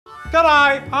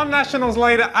G'day, I'm Nationals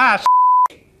leader.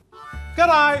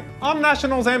 G'day, I'm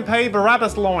Nationals MP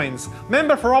Barabbas Loins,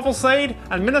 member for Offalseed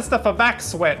and Minister for Back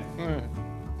Sweat.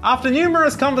 After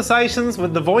numerous conversations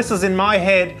with the voices in my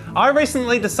head, I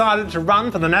recently decided to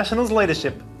run for the Nationals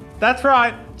leadership. That's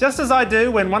right, just as I do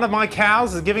when one of my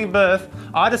cows is giving birth,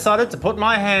 I decided to put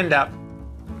my hand up.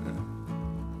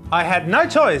 I had no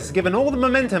choice, given all the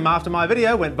momentum after my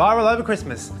video went viral over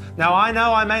Christmas. Now I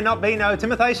know I may not be no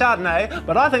Timothée Chardonnay,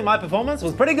 but I think my performance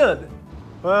was pretty good.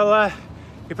 Well,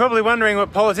 you're probably wondering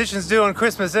what politicians do on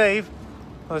Christmas Eve.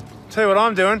 I'll tell you what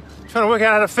I'm doing. Trying to work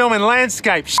out how to film in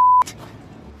landscape.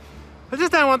 I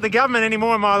just don't want the government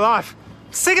anymore in my life.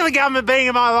 I'm sick of the government being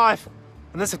in my life.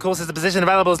 And this, of course, is the position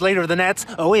available as leader of the Nats.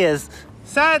 Oh, yes.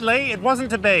 Sadly, it wasn't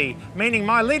to be, meaning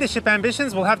my leadership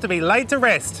ambitions will have to be laid to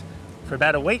rest. For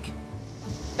about a week.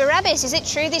 Barabbas, is it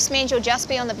true this means you'll just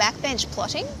be on the backbench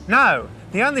plotting? No,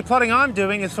 the only plotting I'm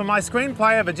doing is for my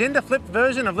screenplay of a gender-flipped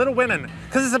version of Little Women,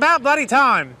 because it's about bloody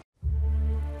time.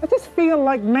 I just feel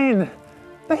like men.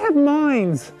 They have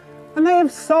minds, and they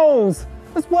have souls,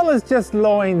 as well as just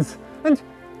loins. And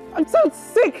I'm so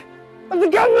sick of the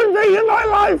government being in my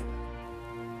life.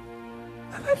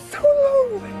 And I'm so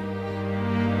lonely.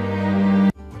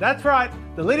 That's right,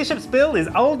 the leadership spill is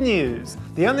old news.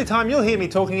 The only time you'll hear me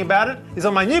talking about it is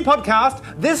on my new podcast,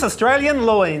 This Australian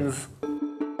Loins.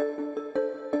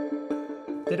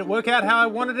 Did it work out how I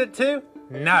wanted it to?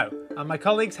 No. Are my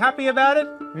colleagues happy about it?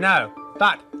 No.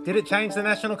 But did it change the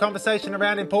national conversation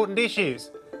around important issues?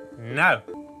 No.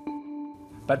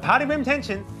 But party room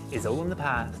tension is all in the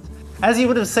past. As you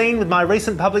would have seen with my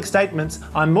recent public statements,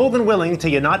 I'm more than willing to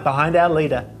unite behind our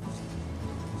leader.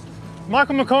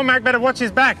 Michael McCormack better watch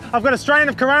his back. I've got a strain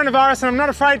of coronavirus and I'm not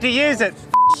afraid to use it.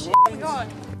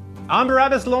 I'm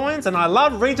Barabbas Loins and I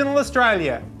love regional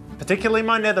Australia, particularly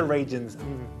my nether regions.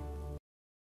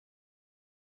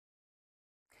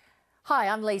 Hi,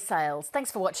 I'm Lee Sales.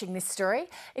 Thanks for watching this story.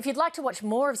 If you'd like to watch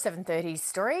more of 730's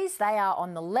stories, they are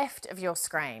on the left of your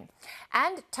screen.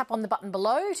 And tap on the button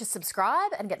below to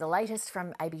subscribe and get the latest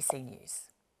from ABC News.